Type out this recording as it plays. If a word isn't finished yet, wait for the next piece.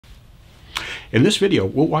In this video,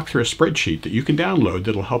 we'll walk through a spreadsheet that you can download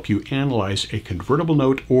that'll help you analyze a convertible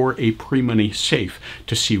note or a pre-money safe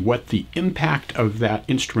to see what the impact of that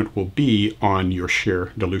instrument will be on your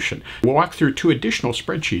share dilution. We'll walk through two additional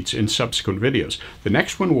spreadsheets in subsequent videos. The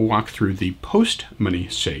next one will walk through the post-money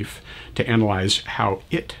safe to analyze how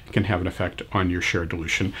it can have an effect on your share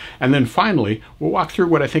dilution. And then finally, we'll walk through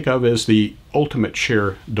what I think of as the ultimate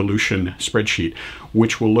share dilution spreadsheet,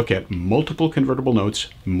 which will look at multiple convertible notes,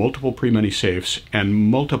 multiple pre-money safes, and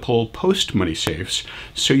multiple post-money safes,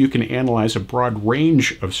 so you can analyze a broad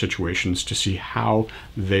range of situations to see how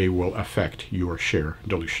they will affect your share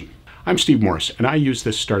dilution. I'm Steve Morris, and I use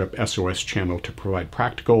this Startup SOS channel to provide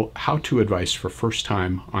practical how-to advice for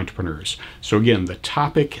first-time entrepreneurs. So again, the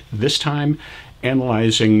topic this time,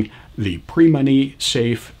 analyzing the pre-money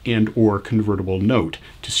safe and or convertible note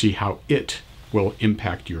to see how it will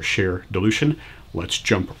impact your share dilution. Let's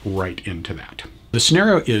jump right into that. The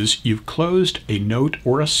scenario is you've closed a note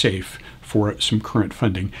or a safe for some current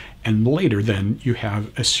funding, and later then you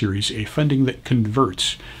have a Series A funding that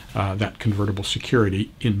converts that convertible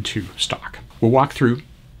security into stock. We'll walk through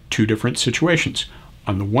two different situations.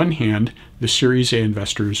 On the one hand, the Series A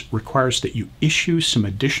investors requires that you issue some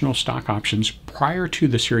additional stock options prior to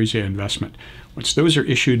the Series A investment. Once those are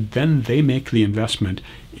issued, then they make the investment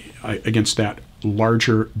against that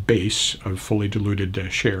larger base of fully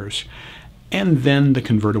diluted shares. And then the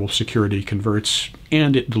convertible security converts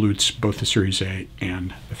and it dilutes both the Series A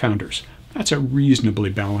and the founders. That's a reasonably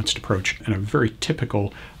balanced approach and a very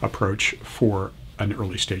typical approach for an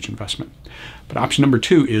early stage investment. But option number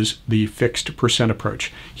two is the fixed percent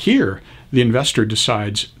approach. Here, the investor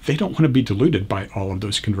decides they don't want to be diluted by all of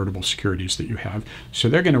those convertible securities that you have, so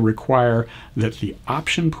they're going to require that the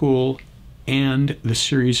option pool and the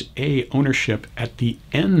Series A ownership at the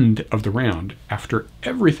end of the round, after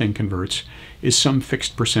everything converts, is some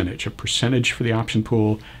fixed percentage, a percentage for the option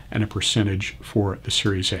pool and a percentage for the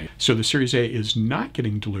Series A. So the Series A is not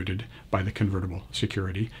getting diluted by the convertible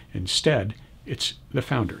security. Instead, it's the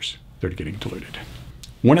founders that are getting diluted.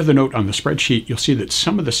 One other note on the spreadsheet, you'll see that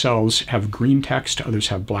some of the cells have green text, others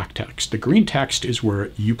have black text. The green text is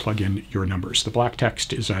where you plug in your numbers. The black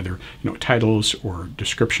text is either titles or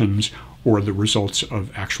descriptions or the results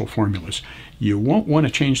of actual formulas. You won't want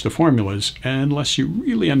to change the formulas unless you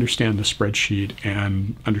really understand the spreadsheet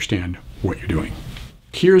and understand what you're doing.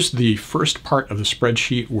 Here's the first part of the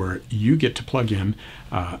spreadsheet where you get to plug in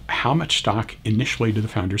how much stock initially do the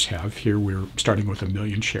founders have. Here we're starting with 1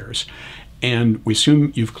 million shares. And we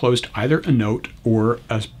assume you've closed either a note or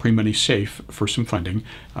a pre-money safe for some funding,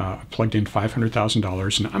 plugged in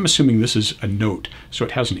 $500,000. And I'm assuming this is a note, so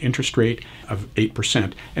it has an interest rate of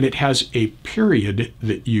 8%, and it has a period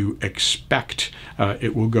that you expect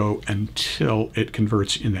it will go until it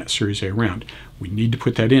converts in that Series A round. We need to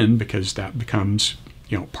put that in because that becomes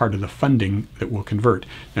part of the funding that will convert.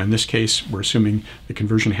 Now in this case, we're assuming the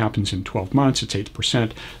conversion happens in 12 months, it's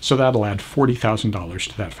 8%, so that'll add $40,000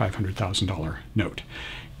 to that $500,000 note.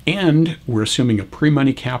 And we're assuming a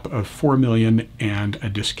pre-money cap of $4 million and a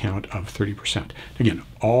discount of 30%. Again,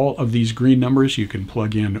 all of these green numbers, you can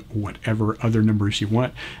plug in whatever other numbers you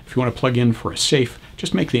want. If you want to plug in for a safe,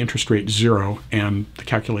 just make the interest rate 0, and the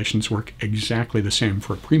calculations work exactly the same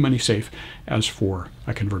for a pre-money safe as for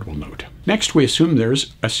a convertible note. Next, we assume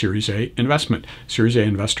there's a Series A investment. Series A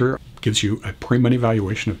investor gives you a pre-money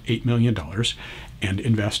valuation of $8 million and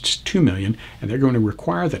invests $2 million, and they're going to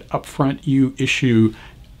require that upfront you issue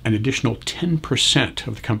an additional 10%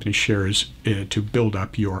 of the company's shares to build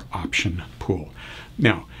up your option pool.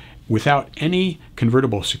 Now, without any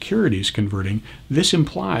convertible securities converting, this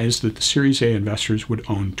implies that the Series A investors would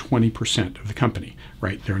own 20% of the company,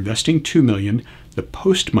 right? They're investing $2 million. The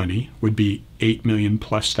post money would be $8 million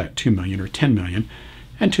plus that $2 million, or $10 million,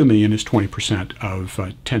 and $2 million is 20% of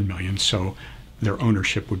 $10 million, so their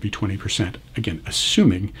ownership would be 20%, again,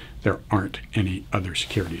 assuming there aren't any other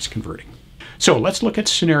securities converting. So let's look at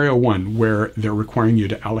scenario one, where they're requiring you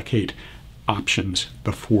to allocate options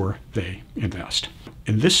before they invest.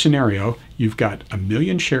 In this scenario, you've got 1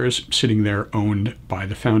 million shares sitting there owned by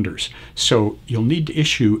the founders. So you'll need to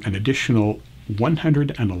issue an additional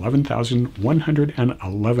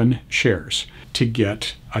 111,111 shares to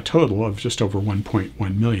get a total of just over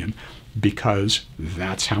 1.1 million, because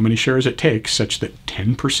that's how many shares it takes, such that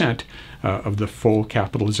 10% of the full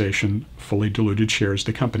capitalization, fully diluted shares of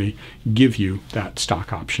the company give you that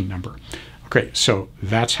stock option number. Okay, so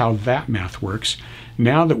that's how that math works.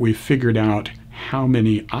 Now that we've figured out how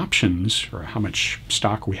many options or how much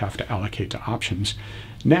stock we have to allocate to options,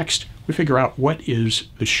 next we figure out what is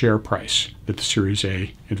the share price that the Series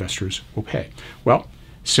A investors will pay. Well,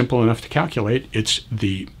 simple enough to calculate. It's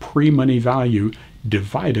the pre-money value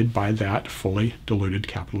divided by that fully diluted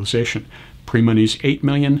capitalization. Pre-money's 8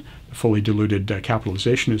 million, the fully diluted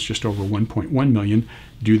capitalization is just over 1.1 million.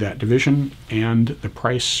 Do that division, and the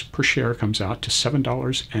price per share comes out to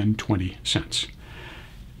 $7.20.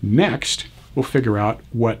 Next, we'll figure out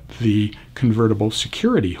what the convertible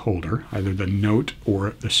security holder, either the note or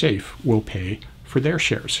the safe, will pay for their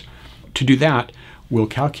shares. To do that, we'll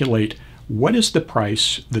calculate what is the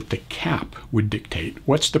price that the cap would dictate,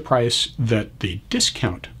 what's the price that the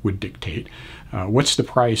discount would dictate, what's the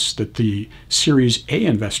price that the Series A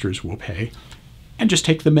investors will pay, and just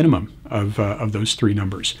take the minimum of those three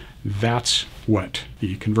numbers. That's what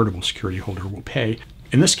the convertible security holder will pay.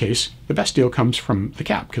 In this case, the best deal comes from the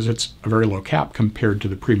cap because it's a very low cap compared to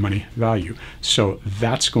the pre-money value. So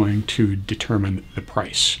that's going to determine the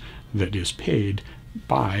price that is paid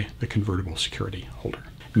by the convertible security holder.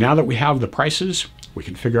 Now that we have the prices, we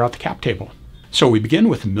can figure out the cap table. So we begin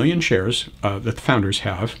with 1 million shares that the founders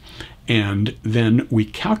have, and then we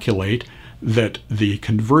calculate that the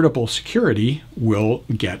convertible security will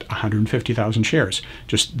get 150,000 shares,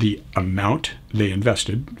 just the amount they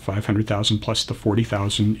invested, 500,000 plus the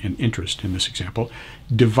 40,000 in interest in this example,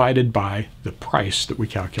 divided by the price that we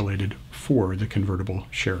calculated for the convertible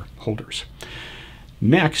shareholders.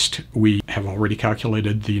 Next, we have already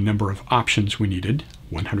calculated the number of options we needed,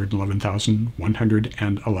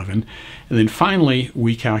 111,111. And then finally,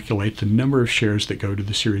 we calculate the number of shares that go to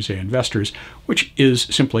the Series A investors, which is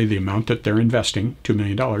simply the amount that they're investing, $2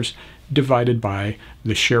 million, divided by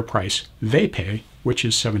the share price they pay, which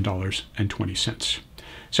is $7.20.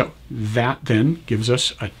 So that then gives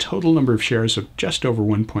us a total number of shares of just over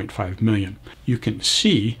 1.5 million. You can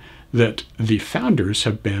see that the founders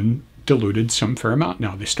have been diluted some fair amount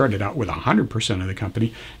now. They started out with 100% of the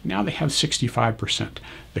company. Now they have 65%.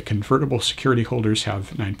 The convertible security holders have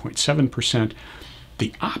 9.7%.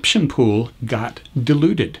 The option pool got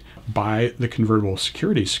diluted by the convertible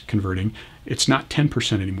securities converting. It's not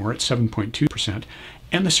 10% anymore. It's 7.2%.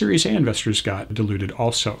 And the Series A investors got diluted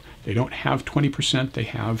also. They don't have 20%. They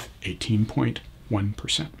have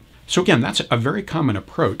 18.1%. So again, that's a very common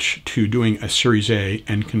approach to doing a Series A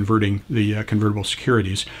and converting the convertible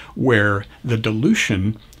securities, where the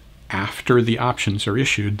dilution after the options are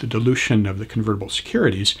issued, the dilution of the convertible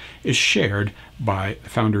securities is shared by the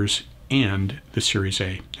founders and the Series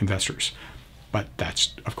A investors. But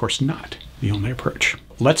that's, of course, not the only approach.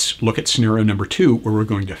 Let's look at scenario number 2, where we're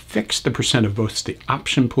going to fix the percent of both the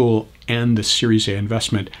option pool and the Series A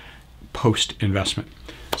investment post-investment.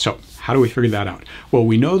 So how do we figure that out? Well,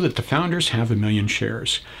 we know that the founders have 1 million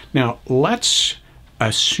shares. Now, let's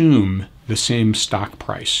assume the same stock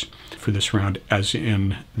price for this round as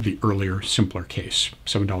in the earlier, simpler case,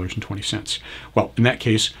 $7.20. Well, in that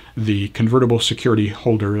case, the convertible security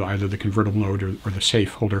holder, either the convertible note or the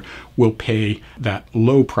safe holder, will pay that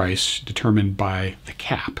low price determined by the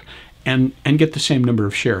cap and get the same number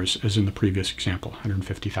of shares as in the previous example,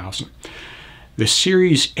 150,000. The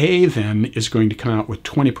Series A then is going to come out with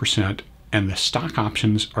 20%, and the stock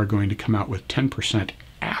options are going to come out with 10%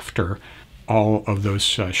 after all of those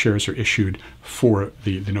shares are issued for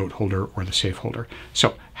the note holder or the safe holder.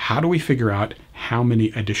 So how do we figure out how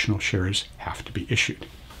many additional shares have to be issued?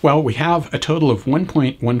 Well, we have a total of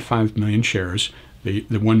 1.15 million shares, the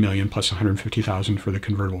 1 million plus 150,000 for the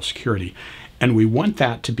convertible security. And we want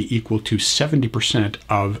that to be equal to 70%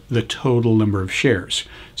 of the total number of shares,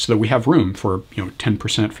 so that we have room for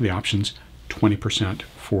 10% for the options, 20%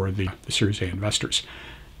 for the Series A investors.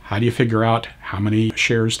 How do you figure out how many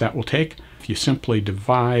shares that will take? If you simply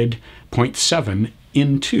divide 0.7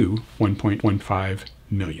 into 1.15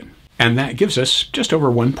 million. And that gives us just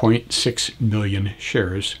over 1.6 million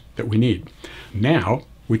shares that we need. Now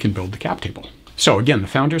we can build the cap table. So again, the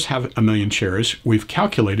founders have 1 million shares. We've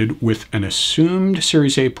calculated with an assumed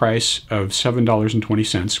Series A price of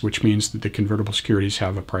 $7.20, which means that the convertible securities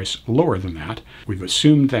have a price lower than that. We've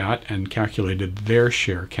assumed that and calculated their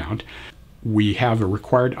share count. We have a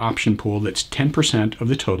required option pool that's 10% of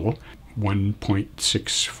the total,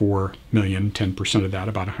 1.64 million, 10% of that,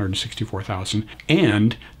 about 164,000.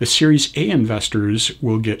 And the Series A investors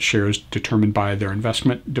will get shares determined by their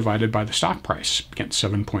investment divided by the stock price, again,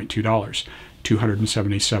 $7.2.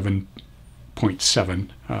 277.7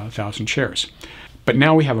 thousand shares. But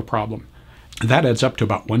now we have a problem. That adds up to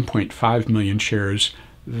about 1.5 million shares.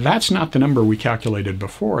 That's not the number we calculated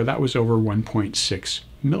before. That was over 1.6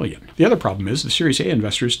 million. The other problem is the Series A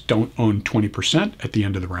investors don't own 20% at the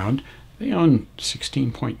end of the round. They own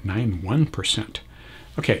 16.91%.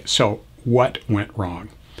 Okay, so what went wrong?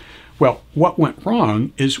 Well, what went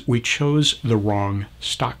wrong is we chose the wrong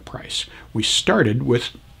stock price. We started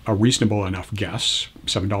with a reasonable enough guess,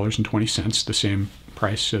 $7.20, the same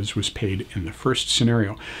price as was paid in the first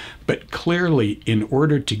scenario. But clearly, in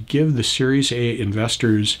order to give the Series A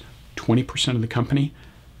investors 20% of the company,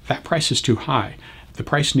 that price is too high. The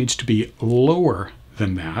price needs to be lower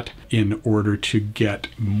than that in order to get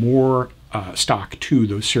more stock to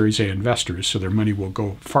those Series A investors, so their money will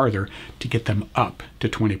go farther to get them up to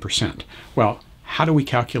 20%. Well, how do we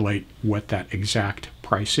calculate what that exact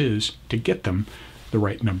price is to get them the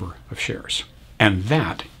right number of shares? And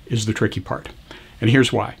that is the tricky part. And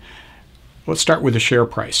here's why. Let's start with the share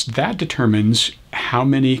price. That determines how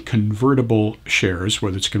many convertible shares,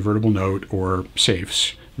 whether it's convertible note or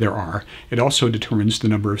safes, there are. It also determines the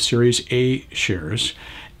number of Series A shares,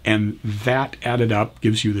 and that added up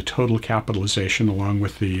gives you the total capitalization along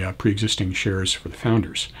with the pre-existing shares for the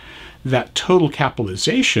founders. That total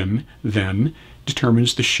capitalization then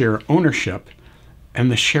determines the share ownership,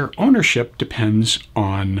 and the share ownership depends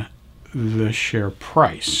on the share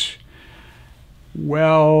price.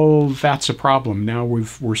 Well, that's a problem. Now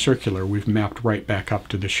we're circular. We've mapped right back up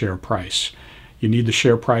to the share price. You need the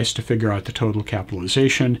share price to figure out the total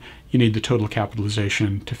capitalization. You need the total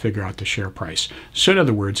capitalization to figure out the share price. So in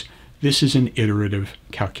other words, this is an iterative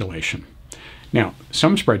calculation. Now,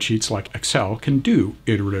 some spreadsheets like Excel can do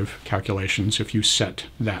iterative calculations if you set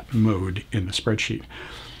that mode in the spreadsheet.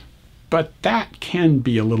 But that can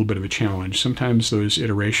be a little bit of a challenge. Sometimes those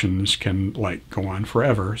iterations can go on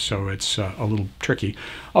forever, so it's a little tricky.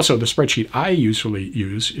 Also, the spreadsheet I usually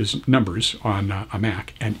use is Numbers on a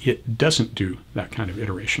Mac, and it doesn't do that kind of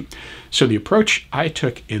iteration. So the approach I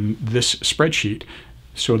took in this spreadsheet,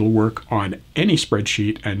 so it'll work on any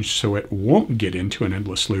spreadsheet and so it won't get into an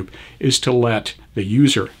endless loop, is to let the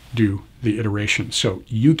user do the iteration. So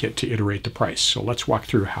you get to iterate the price. So let's walk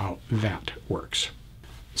through how that works.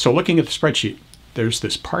 So looking at the spreadsheet, there's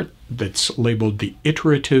this part that's labeled the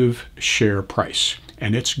iterative share price,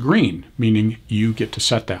 and it's green, meaning you get to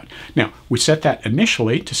set that. Now, we set that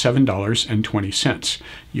initially to $7.20.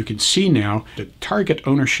 You can see now that target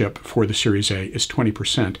ownership for the Series A is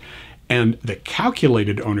 20%, and the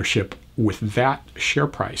calculated ownership with that share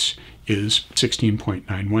price is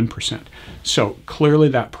 16.91%. So clearly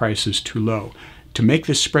that price is too low. To make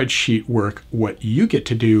this spreadsheet work, what you get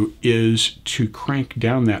to do is to crank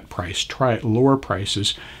down that price, try at lower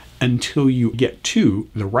prices until you get to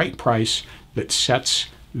the right price that sets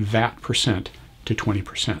that percent to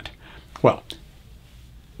 20%. Well,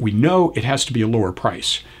 we know it has to be a lower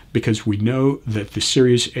price because we know that the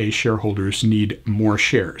Series A shareholders need more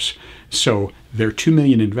shares. So their $2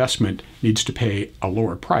 million investment needs to pay a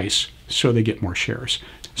lower price so they get more shares.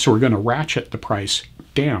 So we're going to ratchet the price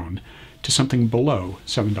down to something below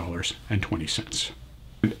 $7.20.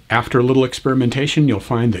 And after a little experimentation, you'll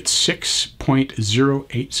find that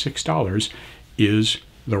 $6.086 is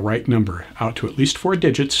the right number, out to at least 4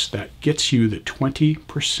 digits. That gets you the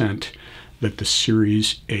 20% that the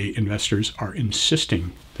Series A investors are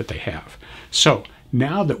insisting that they have. So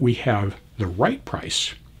now that we have the right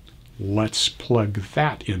price, let's plug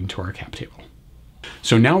that into our cap table.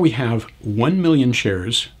 So now we have 1 million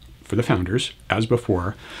shares for the founders, as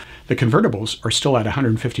before. The convertibles are still at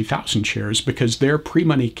 150,000 shares because their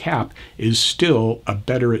pre-money cap is still a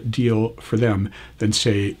better deal for them than,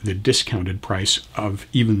 say, the discounted price of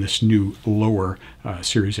even this new lower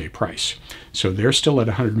Series A price. So they're still at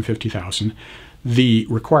 150,000. The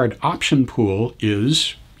required option pool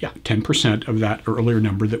is 10% of that earlier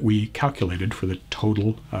number that we calculated for the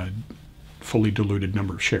total fully diluted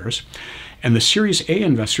number of shares. And the Series A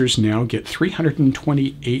investors now get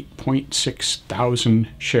 328.6 thousand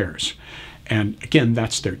shares. And again,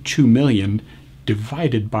 that's their 2 million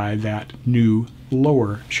divided by that new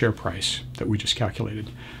lower share price that we just calculated.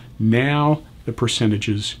 Now the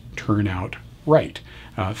percentages turn out right.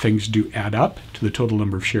 Things do add up to the total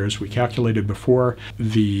number of shares we calculated before.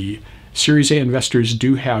 The Series A investors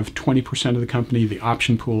do have 20% of the company. The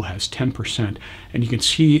option pool has 10%. And you can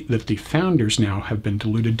see that the founders now have been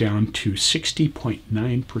diluted down to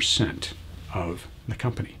 60.9% of the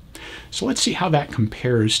company. So let's see how that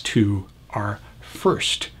compares to our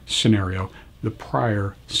first scenario, the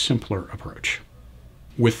prior simpler approach.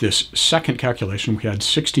 With this second calculation, we had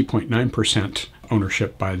 60.9%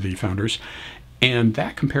 ownership by the founders, and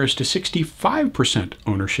that compares to 65%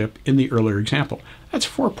 ownership in the earlier example. That's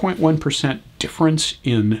 4.1% difference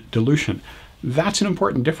in dilution. That's an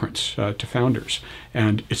important difference to founders.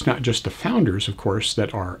 And it's not just the founders, of course,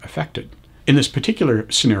 that are affected. In this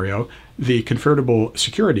particular scenario, the convertible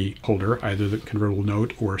security holder, either the convertible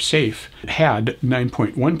note or safe, had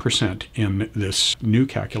 9.1% in this new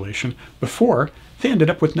calculation. Before, they ended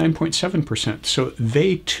up with 9.7%. So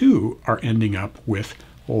they too are ending up with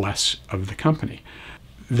less of the company.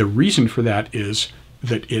 The reason for that is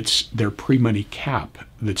that it's their pre-money cap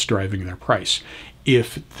that's driving their price.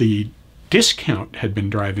 If the discount had been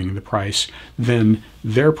driving the price, then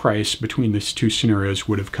their price between these two scenarios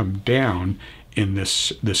would have come down in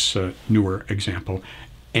this newer example,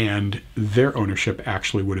 and their ownership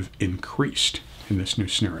actually would have increased in this new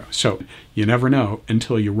scenario. So you never know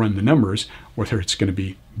until you run the numbers whether it's going to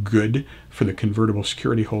be good for the convertible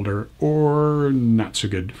security holder or not so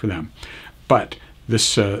good for them. But this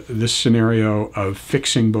scenario of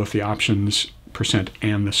fixing both the options percent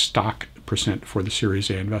and the stock percent for the Series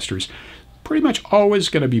A investors, pretty much always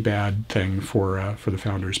going to be a bad thing for the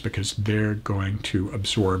founders, because they're going to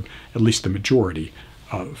absorb at least the majority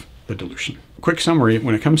of the dilution. Quick summary: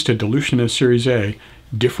 when it comes to dilution of Series A,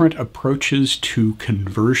 different approaches to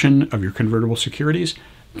conversion of your convertible securities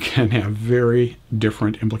can have very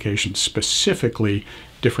different implications, specifically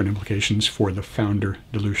different implications for the founder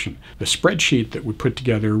dilution. The spreadsheet that we put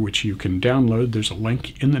together, which you can download, there's a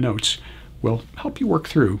link in the notes, will help you work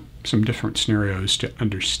through some different scenarios to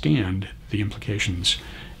understand the implications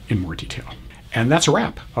in more detail. And that's a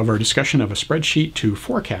wrap of our discussion of a spreadsheet to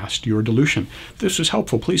forecast your dilution. If this was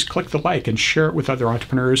helpful, please click the like and share it with other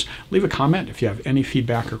entrepreneurs. Leave a comment if you have any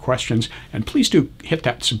feedback or questions. And please do hit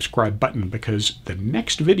that subscribe button, because the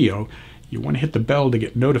next video you want to hit the bell to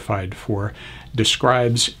get notified for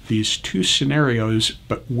describes these two scenarios,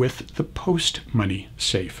 but with the post-money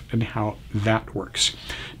safe and how that works.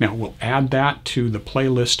 Now, we'll add that to the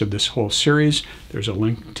playlist of this whole series. There's a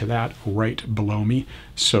link to that right below me,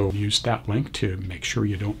 so use that link to make sure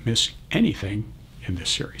you don't miss anything in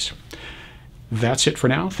this series. That's it for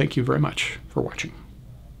now. Thank you very much for watching.